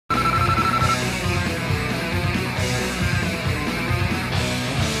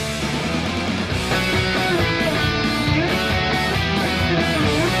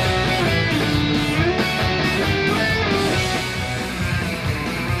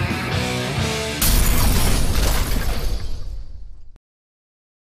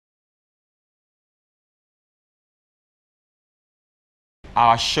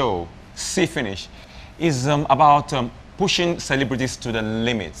our show, See Finish, is about pushing celebrities to the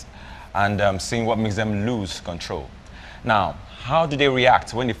limit and seeing what makes them lose control. Now, how do they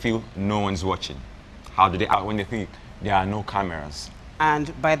react when they feel no one's watching? How do they act when they think there are no cameras?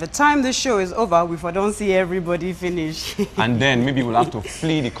 And by the time the show is over, we don't see everybody finish. And then maybe we'll have to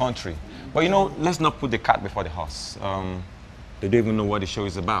flee the country. But you know, let's not put the cart before the horse. They don't even know what the show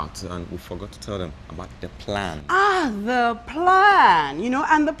is about, and we forgot to tell them about the plan. Ah, the plan, you know,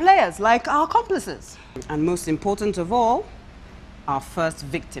 and the players, like our accomplices. And most important of all, our first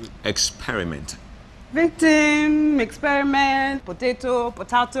victim. Experiment. Victim, experiment, potato.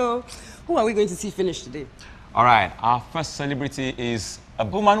 Who are we going to see finish today? All right, our first celebrity is a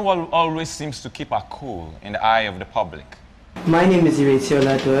woman who always seems to keep her cool in the eye of the public. My name is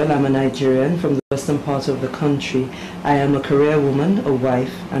Ireti Doyle. I'm a Nigerian from the western part of the country. I am a career woman, a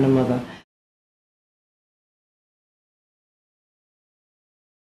wife, and a mother.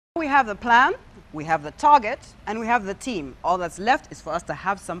 We have the plan, we have the target, and we have the team. All that's left is for us to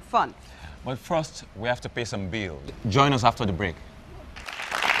have some fun. But first, we have to pay some bills. Join us after the break.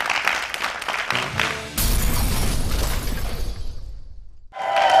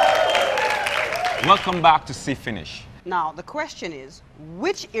 Welcome back to See Finish. Now, the question is,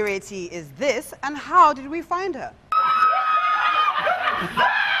 which Ireti is this and how did we find her?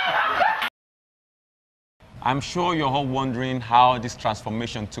 I'm sure you're all wondering how this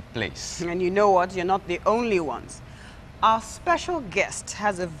transformation took place. And you know what? You're not the only ones. Our special guest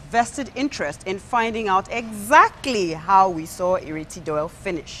has a vested interest in finding out exactly how we saw Ireti Doyle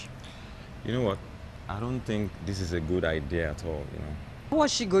finish. You know what? I don't think this is a good idea at all, you know.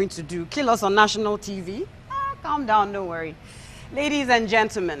 What's she going to do? Kill us on national TV? Ah, calm down, don't worry. Ladies and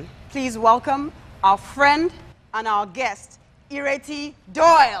gentlemen, please welcome our friend and our guest, Ireti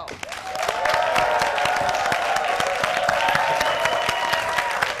Doyle.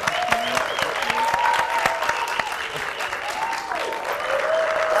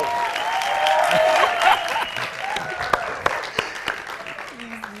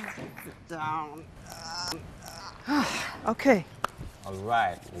 Down. Okay. All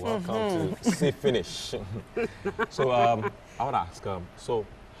right, welcome to See Finish. So, I would ask, so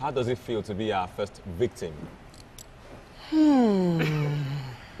how does it feel to be our first victim?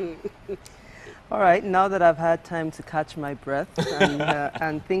 All right, now that I've had time to catch my breath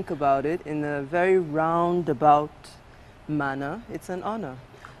and think about it in a very roundabout manner, it's an honor.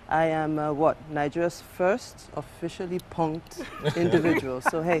 I am, Nigeria's first officially punked individual,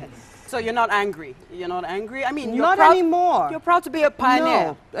 so hey. So you're not angry? You're not angry? I mean, you're not proud, anymore. You're proud to be a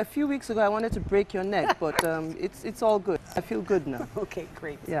pioneer. No, a few weeks ago I wanted to break your neck, but it's all good. I feel good now. Okay,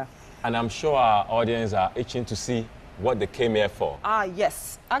 great. Yeah. And I'm sure our audience are itching to see what they came here for. Ah,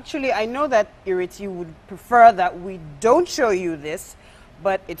 yes. Actually, I know that Ireti would prefer that we don't show you this,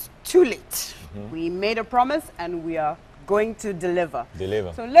 but it's too late. We made a promise and we are going to deliver.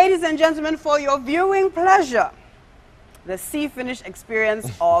 Deliver. So, ladies and gentlemen, for your viewing pleasure, the See Finish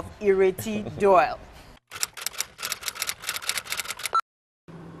experience of Ireti Doyle.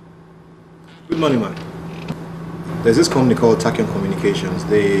 Good morning, man. There's this company called Tachyon Communications.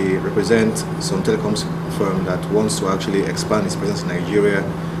 They represent some telecoms firm that wants to actually expand its presence in Nigeria,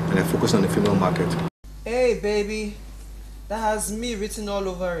 and they focus on the female market. Hey, baby. That has me written all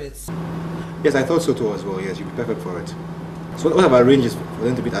over it. Yes, I thought so too as well. Yes, you'd be perfect for it. So what I've arranged is for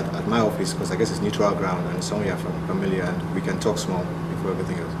them to be at my office, because I guess it's neutral ground and somewhere I'm familiar, and we can talk small before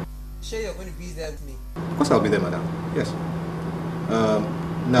everything else. Sure you're going to be there with me? Of course I'll be there, madam. Yes.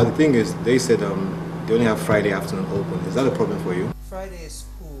 Now the thing is, they said they only have Friday afternoon open. Is that a problem for you? Friday is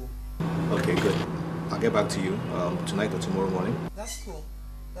cool. Okay, good. I'll get back to you tonight or tomorrow morning. That's cool.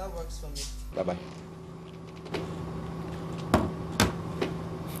 That works for me. Bye-bye.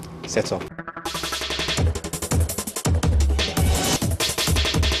 Set up.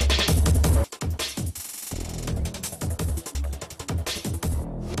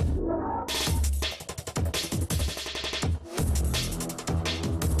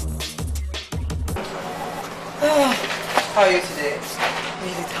 How are you today?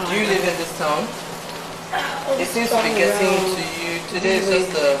 Really tired. Do you live in this town? It seems to be getting to you. Today is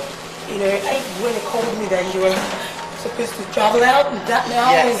just the... You know, when they called me that you were supposed to travel out and that now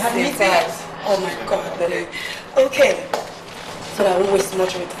Yes, we had in meetings. fact. Oh my God, really. Okay. So I won't waste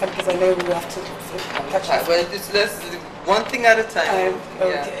much of your time because I know we will have to catch up. Well, just let's one thing at a time.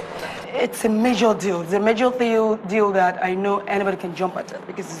 Okay. It's a major deal. It's a major deal that I know anybody can jump at it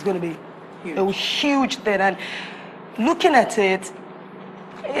because it's going to be a huge thing. And looking at it,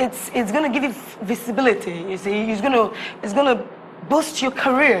 it's going to give you visibility. You see, it's going to boost your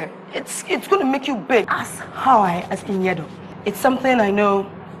career. It's going to make you big as high as Inyedo. it's something I know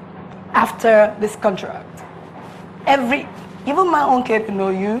after this contract. Even my own kid will know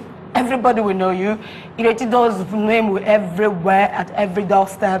you. Everybody will know you. Ireti Doyle's name will everywhere, at every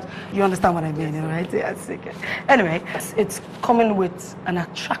doorstep. You understand what I mean, right? Yes, okay. Anyway, it's coming with an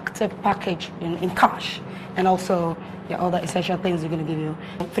attractive package in cash, and also all the essential things we're going to give you.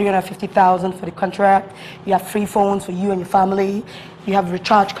 350,000 for the contract. You have free phones for you and your family. You have a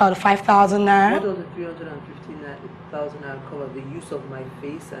recharge card of 5,000 naira. What does the 350,000 naira cover? The use of my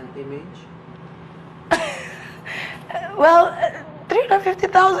face and image? Well,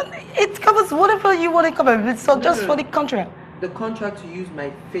 350,000, it covers whatever you want to cover. So just for the contract. The contract to use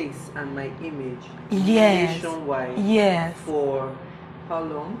my face and my image. Yes. Nationwide. Yes. For how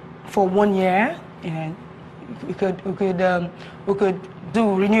long? For 1 year. And we could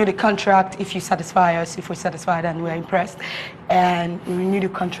renew the contract if you satisfy us, if we're satisfied and we're impressed, and we renew the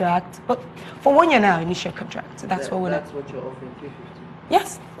contract. But for 1 year now, initial contract. So that's what you're offering, 350.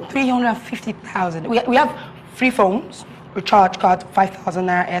 Yes, 350,000. We have free phones, recharge card, 5,000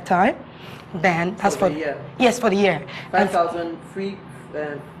 naira airtime. Then that's for the year. Yes, for the year. 5,000 free,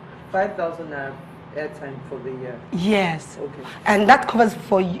 5,000 naira airtime for the year. Yes. Okay. And that covers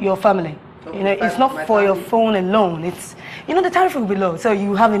for your family. Okay. You know, it's not for your phone alone. It's, you know, the tariff will be low, so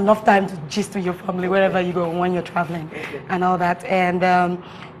you have enough time to gist with your family wherever you go when you're traveling, and all that. And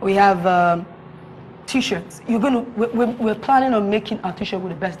we have T-shirts. We're planning on making our T-shirt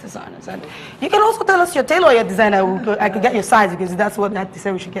with the best designers, and you can also tell us your tailor or your designer. I could get your size, because that's what they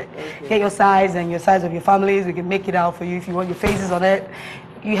said we should get. Get your size and your size of your families. We can make it out for you if you want your faces on it.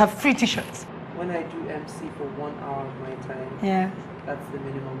 You have free T-shirts. When I do MC for 1 hour of my time, that's the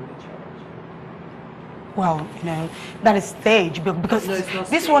minimum I charge. Well, you know, that is stage, because this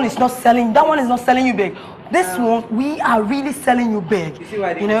stage. one is not selling, that one is not selling you big. This one, we are really selling you big. You see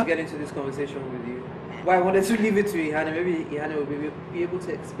why I didn't get into this conversation with you? Why I wanted to leave it to Ihane. Maybe Ihane will be able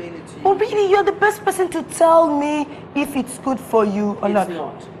to explain it to you. Oh, really? You're the best person to tell me if it's good for you or not. It's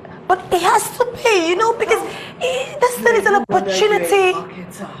not. But it has to be, you know, because this thing is an opportunity.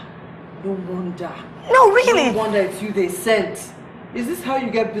 No wonder. No, really. No wonder it's you they sent. Is this how you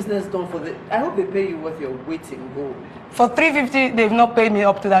get business done for the... I hope they pay you worth your weight in gold. For 350, they've not paid me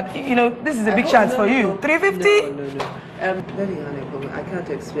up to that. You know, this is a big chance for you. 350? No. I can't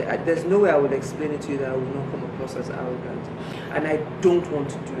explain. There's no way I would explain it to you that I would not come across as arrogant. And I don't want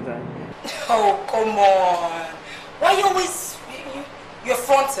to do that. Oh, come on. Why you always... You're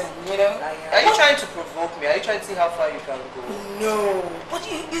fronting, you know? Are you trying to provoke me? Are you trying to see how far you can go? No. But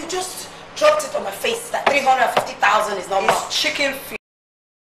you just dropped it on my face that 350,000 is not much. It's chicken feet.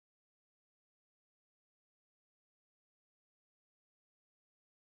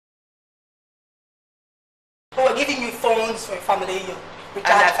 Oh, we're giving you phones for your family, your recharge and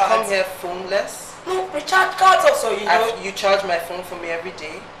I've cards. Come here phoneless. No, recharge cards also, you know. You charge my phone for me every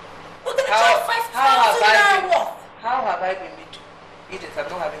day. We're going to charge 5,000 naira. How have I been made to eat it? I'm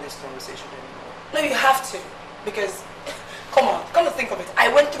not having this conversation anymore. No, you have to, because come to think of it, I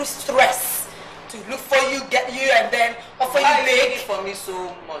went through stress to look for you, get you, and then offer you big. For me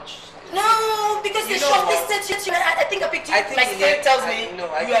so much. No, because they shortlisted you. I think I picked you. My spirit tells me you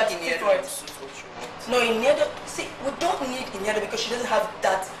are fit for it. No, Iniedo, see, we don't need Iniedo because she doesn't have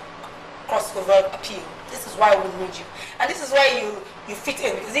that crossover appeal. This is why we need you, and this is why you fit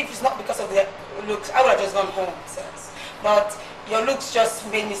in. Because if it's not because of the looks, I would have just gone home. But your looks just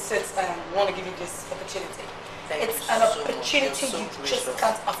made me sit and want to give you this opportunity. It's an opportunity you just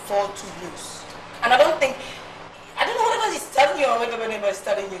can't afford to lose. And I don't know whatever is telling you or whatever neighbor is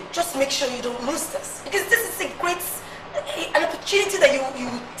telling you, just make sure you don't lose this. Because this is an opportunity that you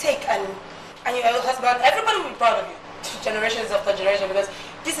take, and your husband, everybody will be proud of you, generations after generation, because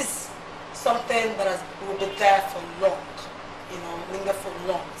this is something that will be there for long, you know, linger for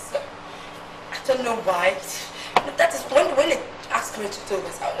long. So, I don't know why. But that is when they ask me to do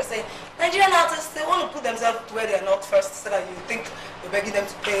this, I would say, Nigerian artists, they want to put themselves where they are not first, so that you think you're begging them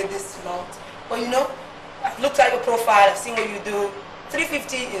to pay this amount. But you know, I've looked at your profile, I've seen what you do.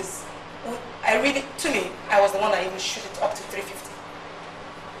 350 is, to me, I was the one that even shoot it up to 350.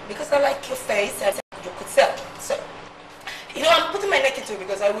 Because I like your face, and you could sell. So, you know, I'm putting my neck into it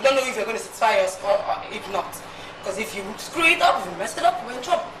because we don't know if you're going to satisfy us or if not. Because if you screw it up, if you mess it up, we're in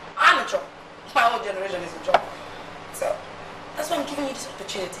trouble. I'm in trouble. My whole generation is in trouble. So, that's why I'm giving you this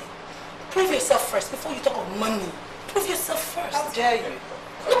opportunity. Prove yourself first before you talk of money. Prove yourself first. How dare you?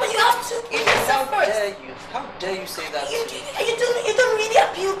 No, but you have to prove yourself first. How dare you say that? You don't really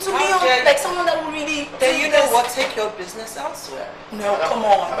appeal to me like someone that will really. Then you know what? Take your business elsewhere. No, come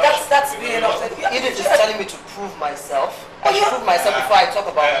on. That's being upset. You're just telling me to prove myself. I should prove myself before I talk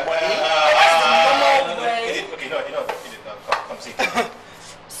about money. That's the normal way. Okay, no, come. see.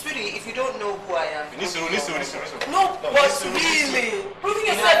 Sweetie, if you don't know who I am... Listen. No, but really, proving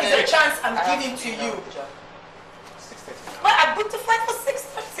yourself is a chance I'm giving to you. 6:30. But I booked a flight for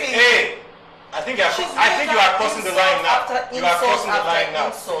 6:30. Hey! I think you are crossing the line now. You are crossing the line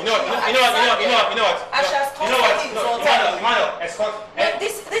now. You know what? Emmanuel, escort.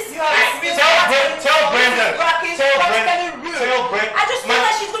 Tell Brendan. I just feel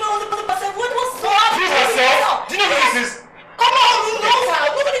like she's going to only put the person. What's so hard? Prove herself. Do you know who this is? Come on, you know her.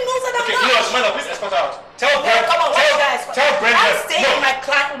 Nobody knows her that Okay, much. you know what? Emmanuel, please escort out. Tell Brendan. Come on, Tell Brendan. I'm staying with my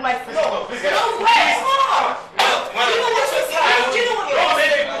client with my friend. No, please get No out. way. Do you know what she's here? Do you know what you're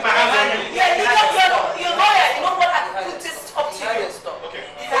saying? My hands on you. Yeah, you're lawyer. You know what? I put this up to you. Okay.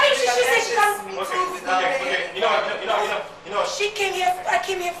 Why did she say she can't prove Okay. You know what? She came here. I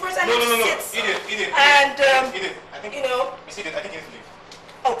came here first. I No. need to sit. Edith. And I think you know. Miss Edith, I think you need to leave.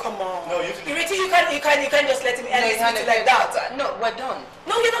 Oh come on. No, you need to leave. Ireti, you can't just let him end this meeting like that. No, we're done.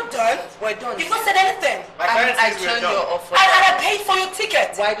 No, you're not done. We're done. You've not said anything. My client I says we're turned your done. offer. And I paid for your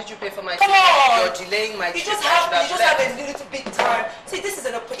ticket. Why did you pay for my Come ticket? on. You're delaying my You ticket. just have a little bit time. See, this is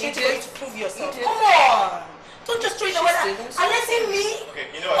an opportunity for you to prove yourself. Come on. Don't just throw it away. And letting me. Okay,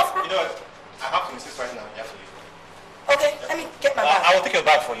 you know what? I have to insist right now. You have to leave. Okay, let me get my bag. I will take your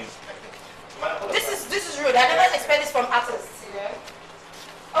bag for you. This is rude. I never expect this from artists. You know?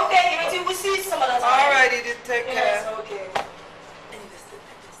 Okay, Ireti, we see some other time. Alright, you take care. Yes, okay.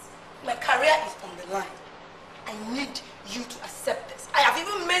 My career is on the line. I need you to accept this. I have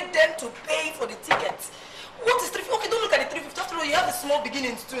even made them to pay for the tickets. What is 350? Okay, don't look at the 350. After all, you have the small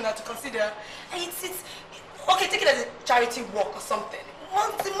beginnings too now to consider. And okay, take it as a charity work or something.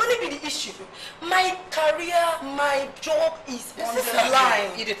 Once the money be the issue, my career, my job is on the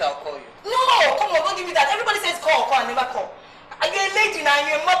line. Edith, I'll call you. No, come on, don't give me that. Everybody says call, and never call. You're a lady now,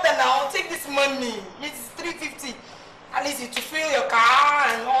 you're a mother now. Take this money. It's 350. At least to fill your car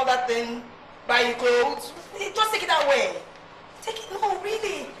and all that thing, buy your clothes. Just take it that way. Take it. No,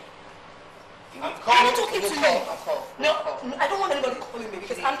 really. I'm You're calling. not talking to me. I'll call. No, I don't want anybody calling me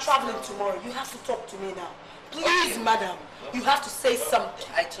because I'm traveling tomorrow. You have to talk to me now. Please, madam. You have to say something.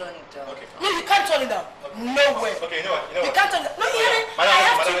 I turn it down. Okay. No, you can't turn it down. No way. Okay, you know what? You can't turn it down. No, you haven't. I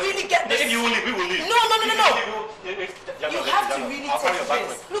have to really get this. If you will leave, we will leave. No. You have to really take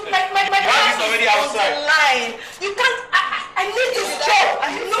this. Look, my is already outside. on the line. You can't. I need this job.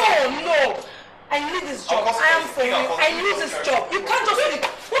 No. I need this job. I am for you. I need this job. You can't just leave.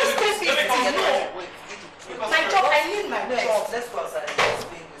 What is 350? No. My job. I need my job. Let's go outside. Let's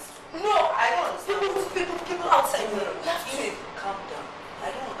be in this. No, I don't. People outside. You have to calm down.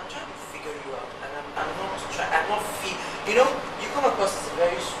 I'm trying to figure you out, and I'm not you know, you come across as a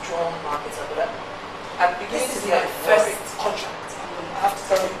very strong marketer, but I'm beginning to This is see my a first contract. I have to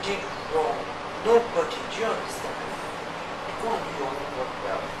tell you, did wrong. Nobody, do you understand? Go and do your own work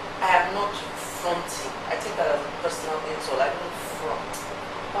well. I am not fronting. I take that as a personal insult. I don't front.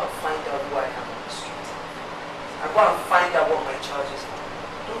 Go and find out who I am on the street. I go and find out what my charges are.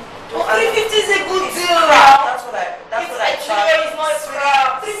 Oh, 350 is a good deal. That's what I charge. It's not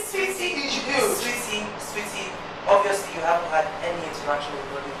scrap. 350 is good. Sweetie, obviously you haven't had any interaction with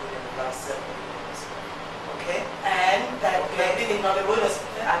Hollywood in the last 7 years. Okay? And that you're being in Hollywood.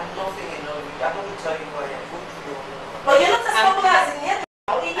 I'm nothing in Hollywood. I'm not going to tell you who I am. Go through your own. But you're not as popular as in here.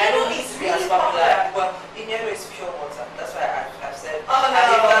 I don't need to be as popular. But Inedo is pure water. That's why I've said. Oh, no.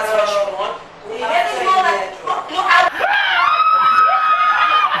 And if that's what you want, Inedo is more like. No,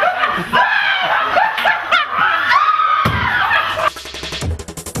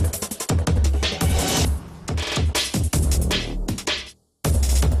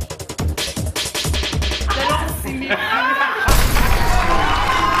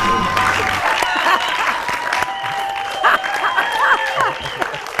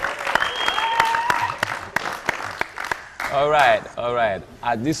 All right.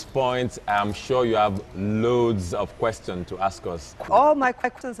 At this point, I'm sure you have loads of questions to ask us. All my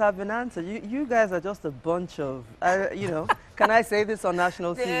questions have been answered. You guys are just a bunch of, can I say this on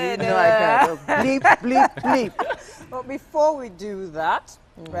national TV? No, I can't. Oh, bleep, bleep, bleep. But before we do that,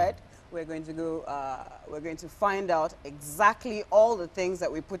 right, we're going to go, we're going to find out exactly all the things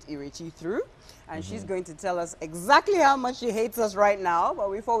that we put Ireti through. And she's going to tell us exactly how much she hates us right now. But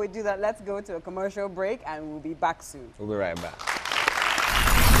before we do that, let's go to a commercial break and we'll be back soon. We'll be right back.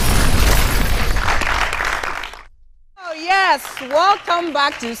 Oh, yes, welcome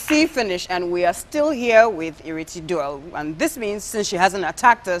back to See Finish. And we are still here with Ireti Doyle. And this means, since she hasn't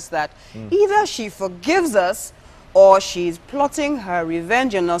attacked us, that either she forgives us or she's plotting her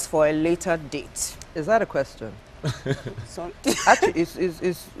revenge on us for a later date. Is that a question? So Actually,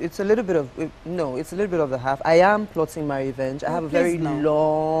 it's a little bit of, no, it's a little bit of the half. I am plotting my revenge. I have a very please, no.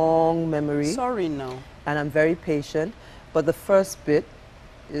 long memory. Sorry, no. And I'm very patient. But the first bit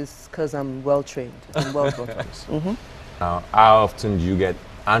is because I'm well trained and well brought up. Now, how often do you get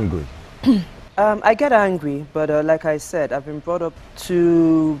angry? I get angry, but like I said, I've been brought up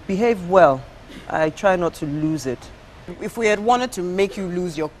to behave well. I try not to lose it. If we had wanted to make you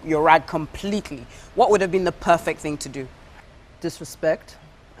lose your rag completely, what would have been the perfect thing to do? Disrespect,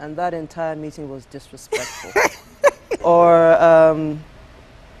 and that entire meeting was disrespectful. Or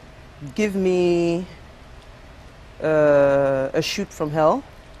give me a shoot from hell.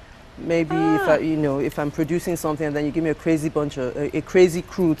 Maybe if I, you know, if I'm producing something and then you give me a crazy bunch of a crazy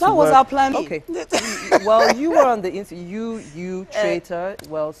crew to That was work. our plan. Okay. Well, you were on the you traitor.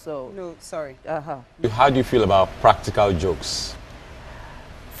 Well, so. No, sorry. How do you feel about practical jokes?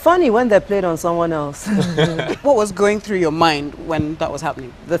 Funny when they're played on someone else. What was going through your mind when that was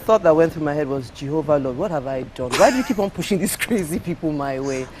happening? The thought that went through my head was, Jehovah Lord, what have I done? Why do you keep on pushing these crazy people my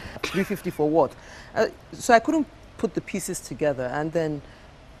way? 350 for what? So I couldn't put the pieces together, and then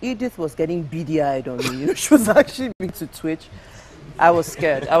Edith was getting beady-eyed on me. You know, she was actually beginning to twitch. I was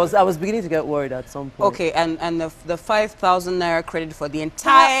scared. I was beginning to get worried at some point. Okay, and the 5,000 naira credit for the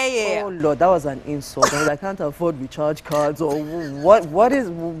entire year. Oh Lord, that was an insult. I was like, I can't afford recharge cards or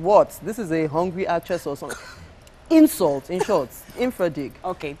what? This is a hungry actress or something. Insult, in short, infra-dig.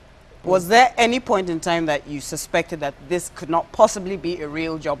 Okay. Was there any point in time that you suspected that this could not possibly be a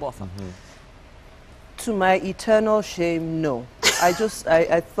real job offer? To my eternal shame, no. I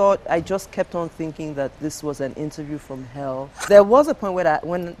just kept on thinking that this was an interview from hell. There was a point where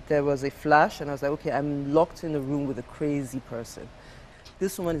when there was a flash and I was like, okay, I'm locked in a room with a crazy person.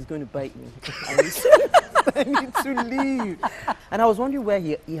 This woman is going to bite me. I need to leave. And I was wondering where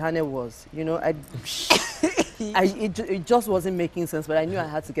Ihane was. You know, it just wasn't making sense, but I knew I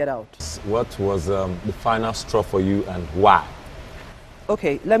had to get out. What was the final straw for you and why?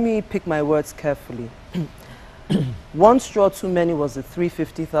 Okay, let me pick my words carefully. One straw too many was the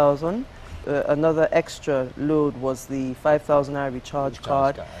 350,000. Another extra load was the 5,000 naira recharge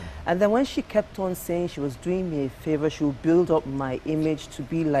card. And then when she kept on saying she was doing me a favor, she would build up my image to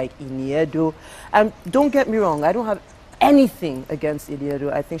be like Iniedo. And don't get me wrong, I don't have anything against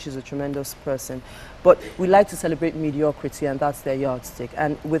Iniedo. I think she's a tremendous person. But we like to celebrate mediocrity, and that's their yardstick.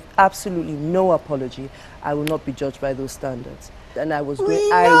 And with absolutely no apology, I will not be judged by those standards. And I was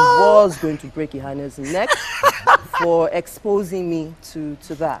going to break Ihane's neck for exposing me to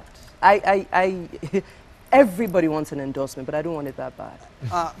that. Everybody wants an endorsement, but I don't want it that bad.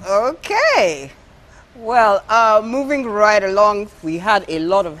 Okay. Well, moving right along, we had a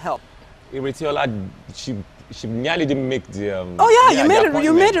lot of help. Ireti, she nearly didn't make the. Oh yeah,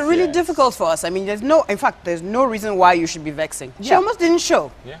 you made it really difficult for us. I mean, in fact, there's no reason why you should be vexing. She almost didn't show.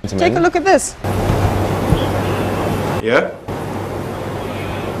 Yeah. Take a look at this. Yeah?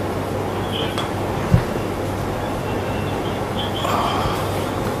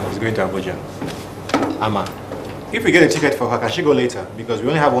 He's going to Abuja. Amma, if we get a ticket for her, can she go later? Because we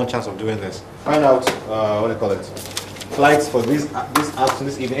only have one chance of doing this. Find out, what do you call it? Flights for this afternoon,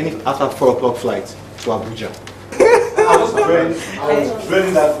 this evening, any after 4 o'clock flight to Abuja. I was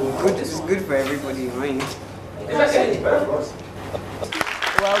training that for good. This is good for everybody, right? Well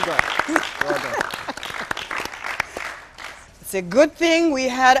done. Well done. It's a good thing we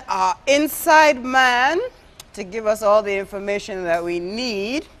had our inside man to give us all the information that we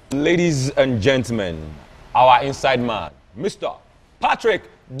need. Ladies and gentlemen, our inside man, Mr. Patrick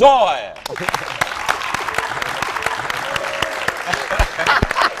Doyle.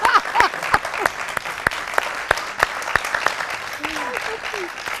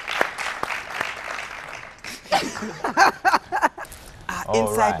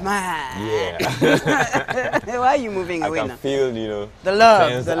 Inside man. Yeah. Why are you moving away I can now? feel, you know, The love,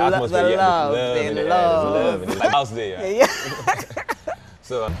 tense the atmosphere, love, in the the love. air, there's love in the house there. Yeah.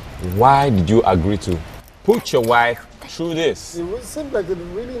 So, why did you agree to put your wife through this? It seemed like a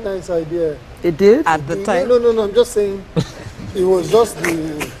really nice idea. It did? At the time. No, I'm just saying it was just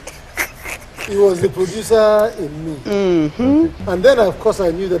the producer in me. Mm-hmm. And then, of course,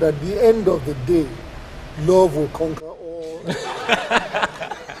 I knew that at the end of the day, love will conquer all.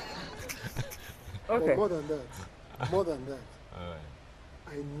 Okay. But more than that,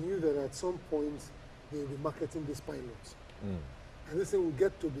 I knew that at some point they will be marketing this pilot. And this thing will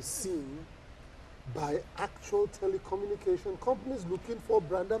get to be seen by actual telecommunication companies looking for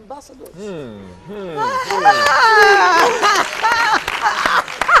brand ambassadors.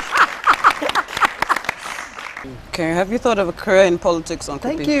 Okay, have you thought of a career in politics, Uncle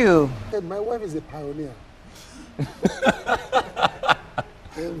Thank P? you. My wife is a pioneer. I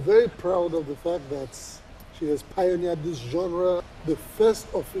am very proud of the fact that she has pioneered this genre, the first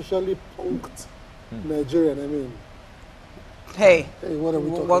officially punked Nigerian. I mean, Hey, what are we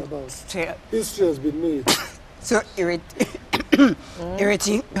talking about? History has been made. So,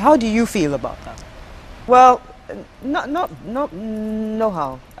 Ireti, how do you feel about that? Well, no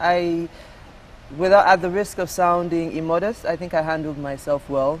how. Without, at the risk of sounding immodest, I think I handled myself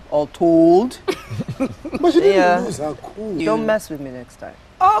well, all told. But she didn't lose her cool. Don't mess with me next time.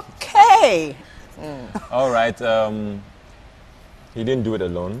 Okay. All right. He didn't do it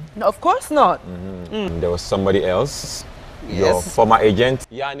alone. No, of course not. There was somebody else. Yes. Your former agent,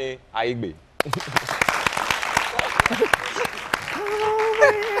 Yane Aigbe.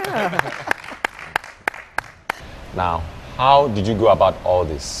 Now, how did you go about all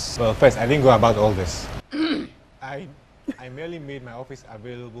this? Well, first, I didn't go about all this. I merely made my office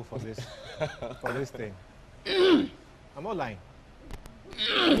available for this thing. I'm not lying.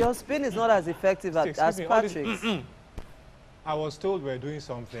 Your spin is not as effective as Patrick's. I was told we were doing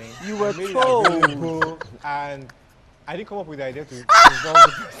something. You were I made it told. available, and I didn't come up with the idea to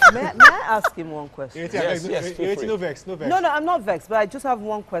resolve it. May I ask him one question? Yes, feel free. No vex, no vex. No, I'm not vexed, but I just have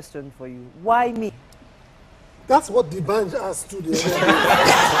one question for you. Why me? That's what the band asked to the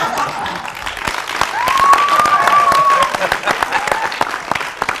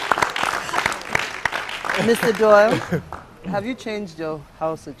Mr. Doyle, have you changed your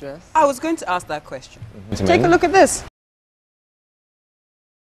house address? I was going to ask that question. Take a look at this.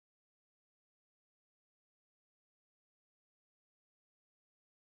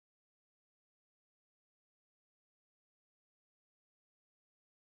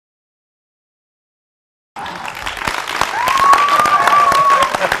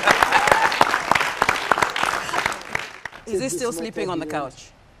 Is he still sleeping on the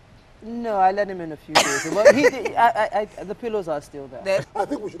couch? No, I let him in a few days. But the pillows are still there. I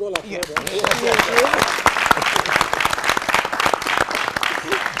think we should all applaud that.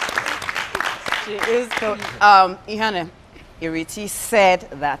 She is. So, Ihane, Ireti said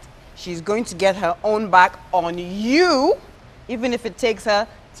that she's going to get her own back on you, even if it takes her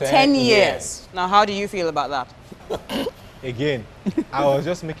 10 years. Now, how do you feel about that? Again, I was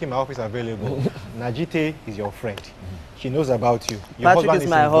just making my office available. Najite is your friend. She knows about you. Your Patrick husband is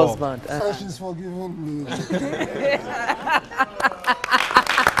my involved. husband. And she's forgiven me.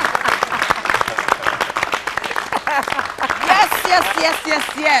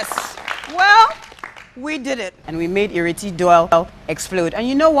 Yes. Well, we did it. And we made Ireti Doyle explode. And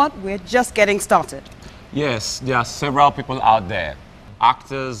you know what? We're just getting started. Yes, there are several people out there.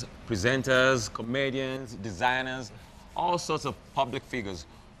 Actors, presenters, comedians, designers, all sorts of public figures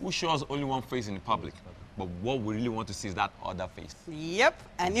who show us only one face in the public. But what we really want to see is that other face. Yep.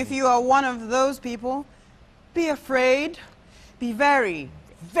 And if you are one of those people, be afraid. Be very,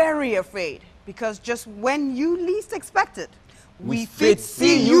 very afraid. Because just when you least expect it, we fit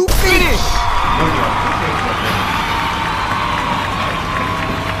see you finish.